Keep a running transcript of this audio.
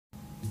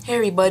Hey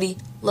everybody,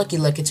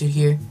 Lakitu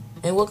here,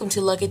 and welcome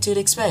to Lakitu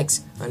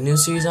Expects, a new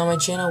series on my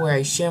channel where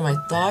I share my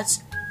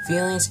thoughts,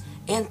 feelings,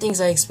 and things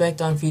I expect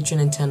on future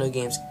Nintendo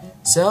games.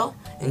 So,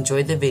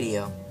 enjoy the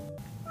video.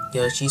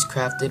 Yoshi's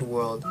Crafted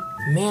World.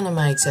 Man, am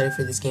I excited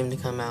for this game to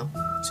come out.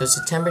 So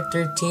September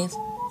 13th,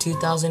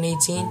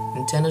 2018,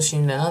 Nintendo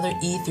streamed another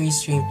E3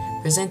 stream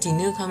presenting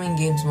new coming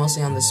games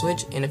mostly on the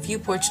Switch and a few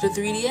ports to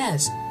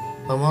 3DS.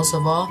 But most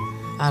of all,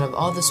 out of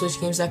all the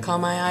Switch games that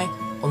caught my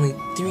eye, only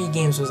 3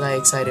 games was I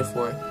excited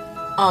for.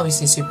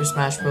 Obviously Super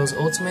Smash Bros.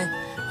 Ultimate,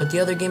 but the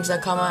other games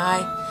that caught my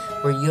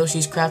eye were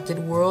Yoshi's Crafted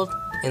World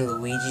and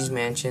Luigi's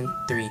Mansion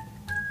 3.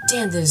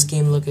 Damn, did this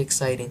game look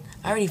exciting.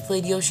 I already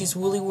played Yoshi's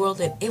Woolly World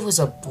and it was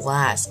a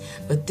blast,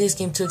 but this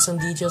game took some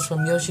details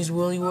from Yoshi's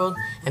Woolly World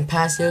and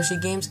past Yoshi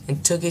games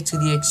and took it to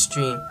the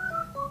extreme.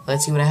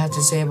 Let's see what I have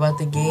to say about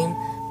the game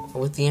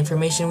with the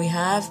information we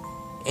have,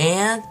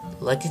 and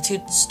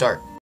Lakitu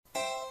start.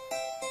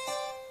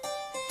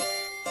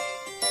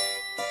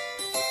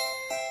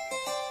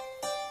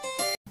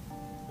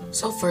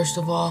 So first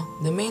of all,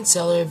 the main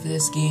seller of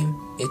this game,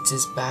 it's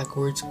its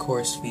backwards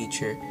course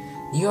feature.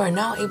 You are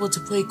now able to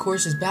play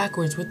courses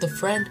backwards with a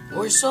friend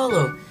or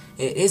solo.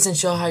 It isn't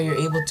show how you're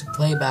able to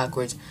play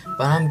backwards,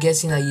 but I'm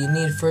guessing that you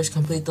need to first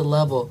complete the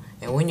level,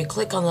 and when you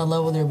click on the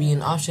level there will be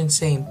an option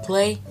saying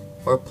play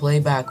or play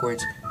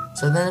backwards.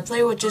 So then the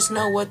player will just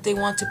know what they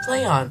want to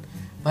play on.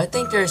 But I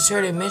think there are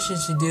certain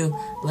missions to do,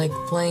 like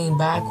playing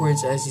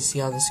backwards as you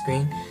see on the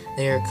screen.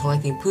 They are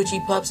collecting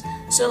Poochie Pups,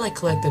 so like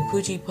collect the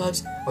Poochie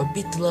Pups or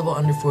beat the level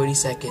under 40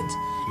 seconds,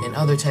 and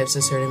other types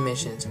of certain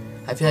missions.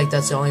 I feel like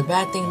that's the only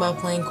bad thing about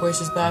playing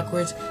courses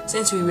backwards,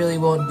 since we really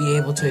won't be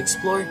able to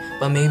explore,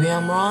 but maybe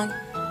I'm wrong.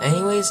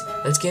 Anyways,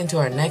 let's get into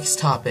our next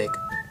topic.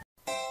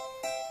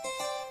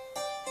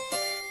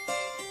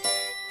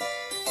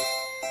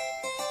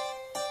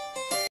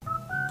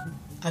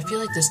 I feel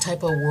like this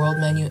type of world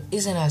menu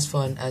isn't as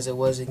fun as it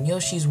was in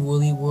Yoshi's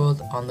Woolly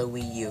World on the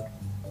Wii U.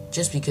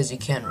 Just because you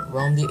can't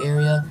roam the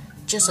area,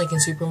 just like in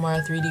Super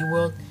Mario 3D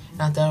World,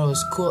 and I thought it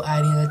was cool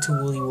adding that to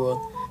Woolly World.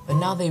 But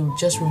now they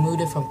just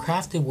removed it from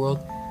Crafted World.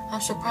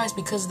 I'm surprised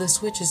because the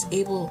Switch is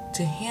able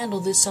to handle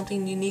this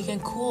something unique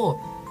and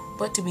cool.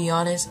 But to be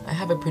honest, I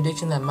have a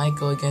prediction that might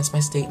go against my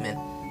statement.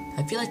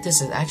 I feel like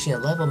this is actually a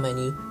level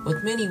menu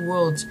with many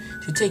worlds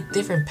to take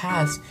different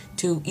paths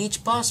to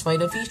each boss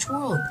fight of each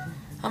world.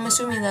 I'm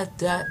assuming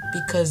that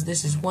because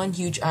this is one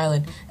huge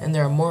island and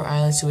there are more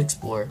islands to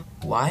explore.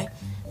 Why?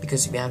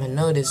 Because if you haven't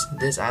noticed,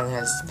 this island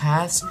has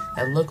paths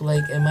that look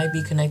like it might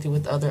be connected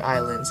with other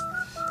islands.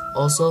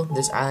 Also,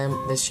 this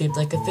island is shaped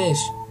like a fish,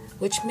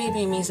 which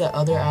maybe means that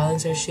other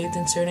islands are shaped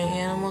in certain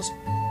animals.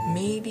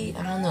 Maybe?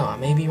 I don't know. I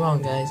may be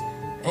wrong, guys.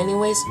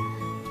 Anyways,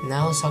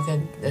 now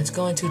let's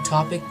go into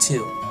topic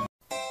 2.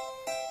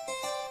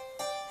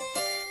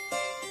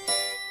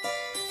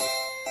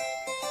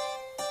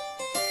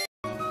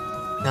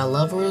 Now,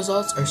 level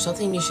results are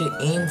something you should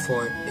aim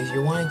for if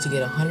you're wanting to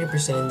get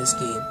 100% in this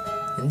game.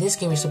 In this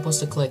game, you're supposed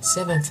to collect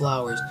 7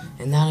 flowers,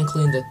 and not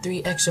including the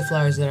 3 extra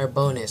flowers that are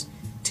bonus.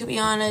 To be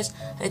honest,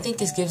 I think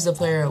this gives the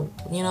player,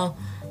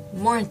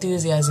 more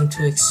enthusiasm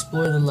to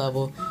explore the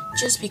level,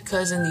 just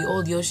because in the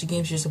old Yoshi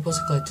games you're supposed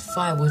to collect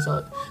 5,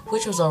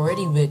 which was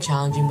already a bit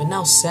challenging, but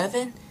now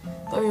 7?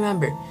 But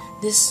remember,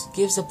 this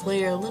gives the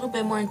player a little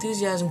bit more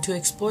enthusiasm to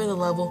explore the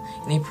level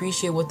and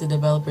appreciate what the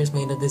developers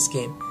made of this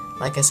game.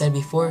 Like I said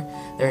before,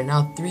 there are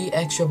now 3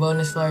 extra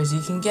bonus flowers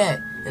you can get,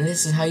 and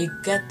this is how you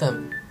get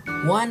them.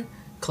 1.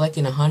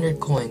 Collecting 100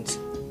 coins.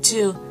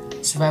 2.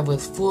 Survive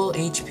with full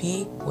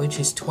HP, which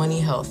is 20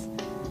 health.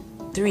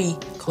 3.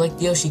 Collect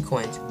Yoshi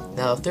coins.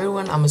 Now the third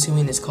one I'm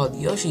assuming is called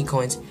Yoshi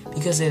coins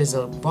because it is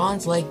a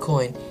bronze-like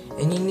coin,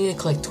 and you need to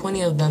collect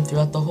 20 of them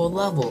throughout the whole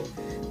level.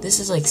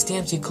 This is like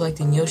stamps you collect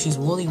in Yoshi's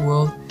Woolly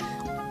World.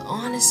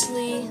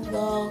 Honestly,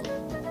 though,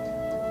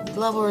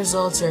 level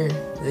results are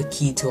the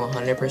key to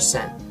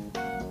 100%.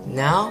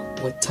 Now,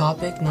 with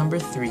topic number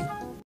 3.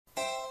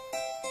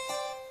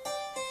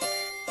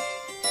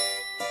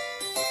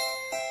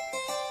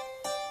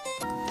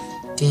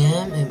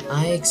 Damn, am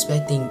I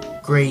expecting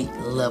great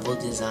level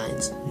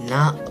designs.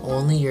 Not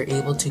only you're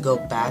able to go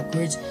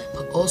backwards,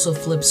 but also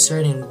flip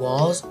certain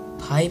walls,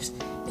 pipes,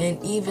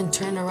 and even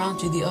turn around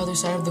to the other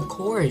side of the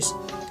course.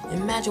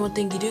 Imagine what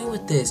they can do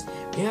with this.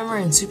 Remember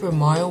in Super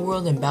Mario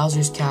World and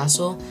Bowser's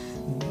Castle,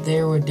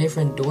 there were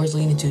different doors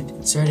leading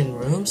to certain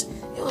rooms?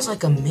 It was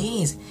like a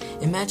maze.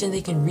 Imagine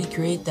they can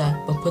recreate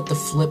that, but put the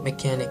flip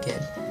mechanic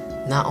in.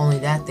 Not only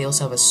that, they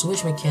also have a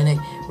switch mechanic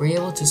where you're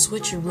able to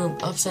switch your room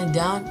upside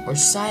down or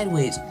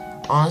sideways.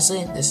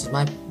 Honestly,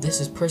 this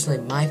is personally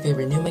my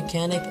favorite new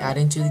mechanic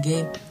added into the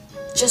game,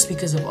 just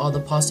because of all the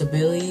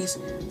possibilities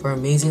for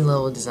amazing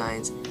level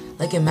designs.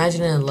 Like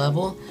imagine a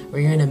level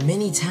where you're in a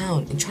mini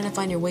town and trying to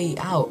find your way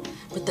out,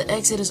 but the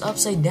exit is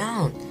upside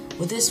down.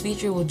 With this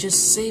feature, will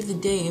just save the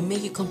day and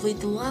make it complete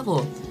the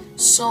level.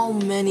 So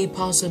many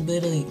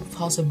possibilities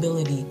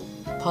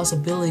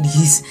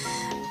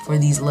for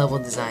these level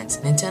designs.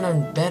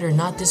 Nintendo better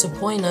not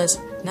disappoint us.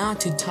 Now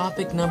to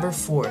topic number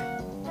 4.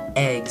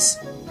 Eggs.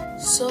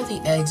 So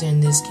the eggs in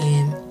this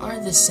game are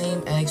the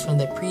same eggs from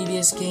the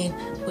previous game,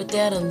 but they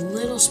add a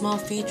little small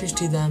features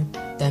to them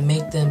that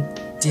make them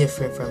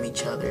different from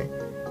each other.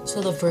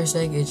 So the first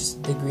egg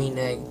is the green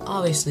egg.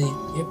 Obviously,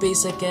 your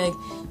basic egg,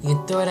 you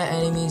can throw it at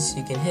enemies,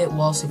 you can hit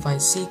walls to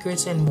find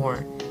secrets and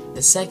more.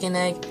 The second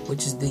egg,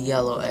 which is the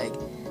yellow egg.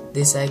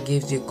 This egg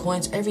gives you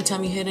coins every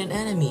time you hit an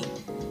enemy.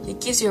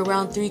 It gives you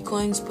around 3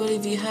 coins, but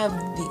if you have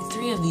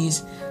 3 of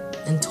these,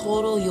 in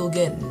total you'll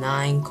get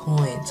 9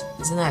 coins.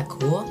 Isn't that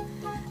cool?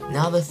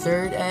 Now the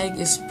third egg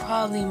is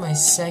probably my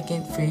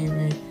second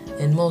favorite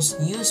and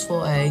most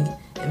useful egg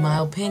in my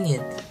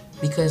opinion,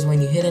 because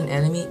when you hit an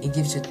enemy it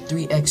gives you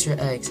 3 extra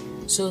eggs.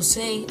 So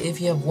say if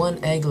you have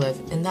 1 egg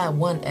left and that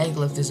 1 egg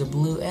left is a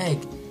blue egg,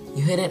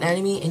 you hit an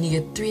enemy and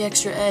you get 3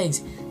 extra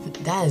eggs.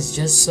 That is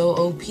just so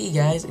OP,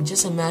 guys. And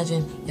just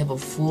imagine you have a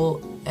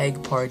full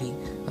egg party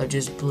of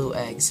just blue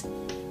eggs.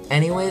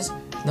 Anyways,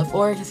 the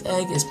fourth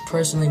egg is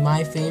personally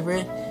my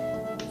favorite.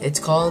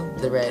 It's called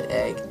the red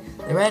egg.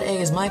 The red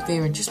egg is my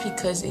favorite just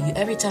because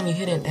every time you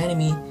hit an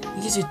enemy,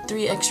 it gives you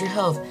 3 extra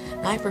health.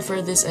 And I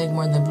prefer this egg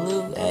more than the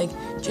blue egg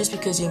just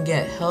because you can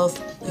get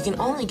health. You can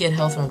only get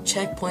health from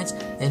checkpoints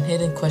and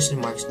hidden question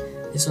marks.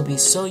 This will be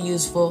so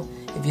useful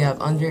if you have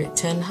under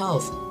 10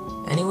 health.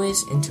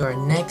 Anyways, into our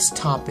next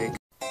topic.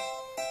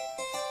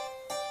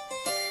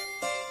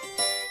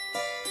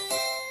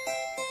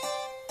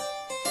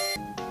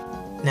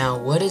 Now,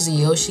 what is a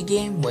Yoshi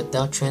game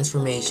without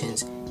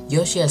transformations?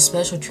 Yoshi has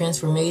special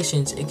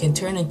transformations it can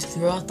turn into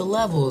throughout the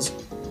levels.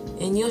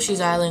 In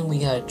Yoshi's Island, we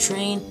got a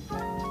train,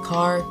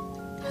 car,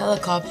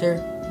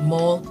 helicopter,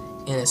 mole,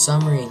 and a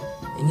submarine.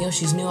 In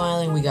Yoshi's New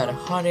Island, we got a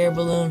hot air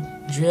balloon,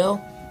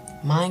 drill,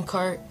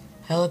 minecart,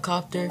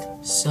 helicopter,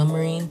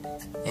 submarine,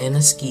 and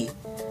a ski.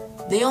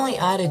 They only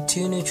added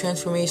 2 new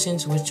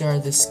transformations, which are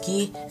the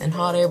ski and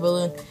hot air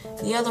balloon.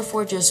 The other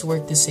 4 just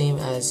work the same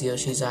as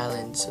Yoshi's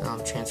Island's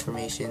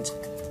transformations.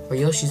 For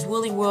Yoshi's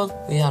Woolly World,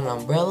 we got an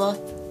umbrella,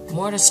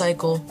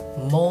 motorcycle,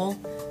 mole,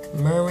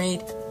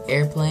 mermaid,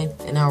 airplane,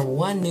 and our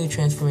 1 new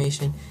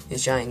transformation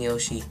is Giant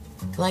Yoshi.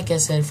 Like I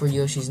said, for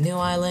Yoshi's New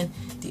Island,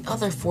 the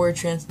other 5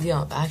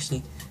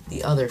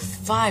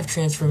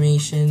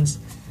 transformations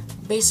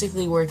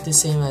basically work the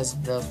same as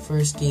the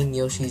first game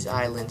Yoshi's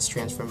Island's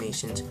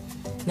transformations.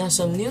 Now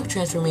some new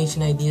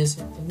transformation ideas,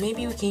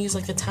 maybe we can use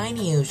like a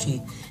tiny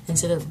Yoshi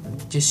instead of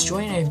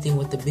destroying everything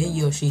with the big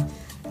Yoshi.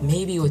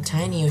 Maybe with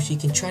tiny Yoshi you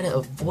can try to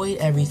avoid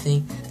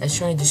everything that's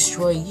trying to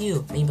destroy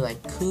you. Maybe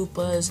like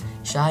Koopas,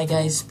 Shy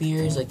Guy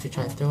spears, like they're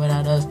trying to throw it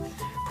at us.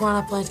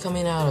 Piranha planes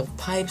coming out of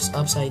pipes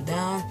upside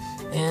down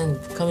and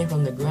coming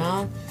from the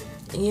ground.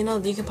 And you know,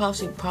 you can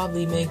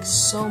probably make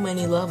so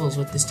many levels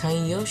with this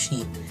tiny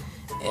Yoshi.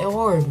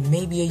 Or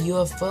maybe a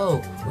UFO,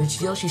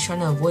 which Yoshi's trying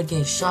to avoid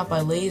getting shot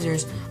by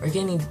lasers or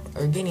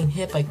getting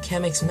hit by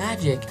Chemic's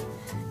magic.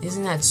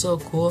 Isn't that so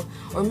cool?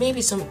 Or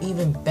maybe some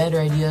even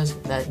better ideas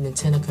that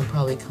Nintendo can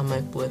probably come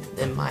up with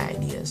than my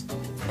ideas.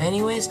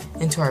 Anyways,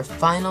 into our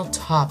final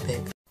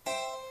topic.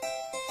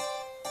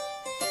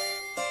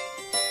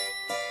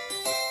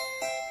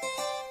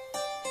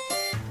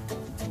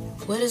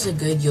 What is a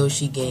good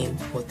Yoshi game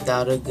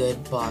without a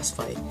good boss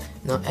fight?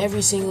 Now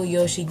every single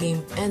Yoshi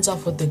game ends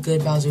off with a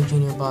good Bowser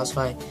Jr. boss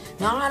fight.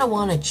 Now I don't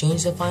want to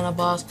change the final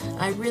boss.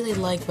 I really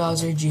like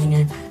Bowser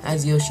Jr.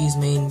 as Yoshi's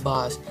main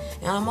boss.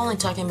 And I'm only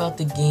talking about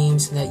the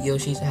games that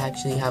Yoshi's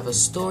actually have a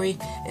story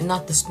and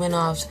not the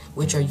spin-offs,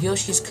 which are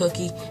Yoshi's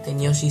Cookie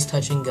and Yoshi's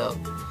Touch and Go.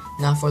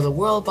 Now for the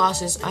world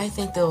bosses, I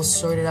think they'll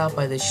sort it out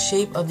by the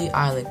shape of the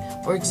island.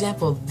 For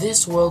example,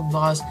 this world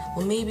boss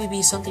will maybe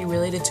be something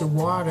related to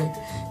water.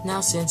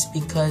 Now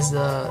because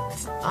the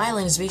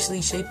island is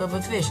basically shape of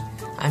a fish.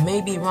 I may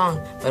be wrong,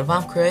 but if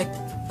I'm correct,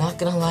 not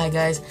gonna lie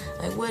guys,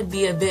 I would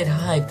be a bit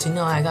hyped to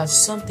know I got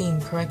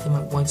something correct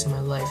once in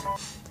my life.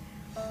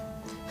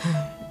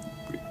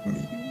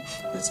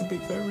 That's a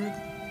big fat rib.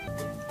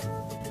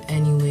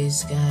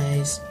 Anyways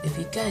guys, if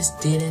you guys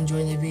did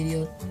enjoy the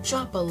video,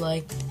 drop a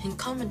like and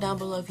comment down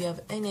below if you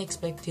have any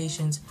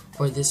expectations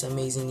for this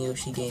amazing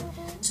Yoshi game.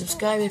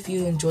 Subscribe if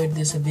you enjoyed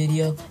this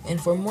video, and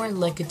for more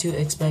Lakitu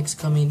expects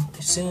coming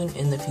soon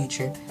in the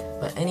future.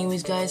 But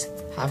anyways guys,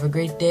 have a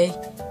great day,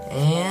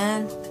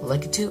 and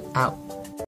Lakitu out.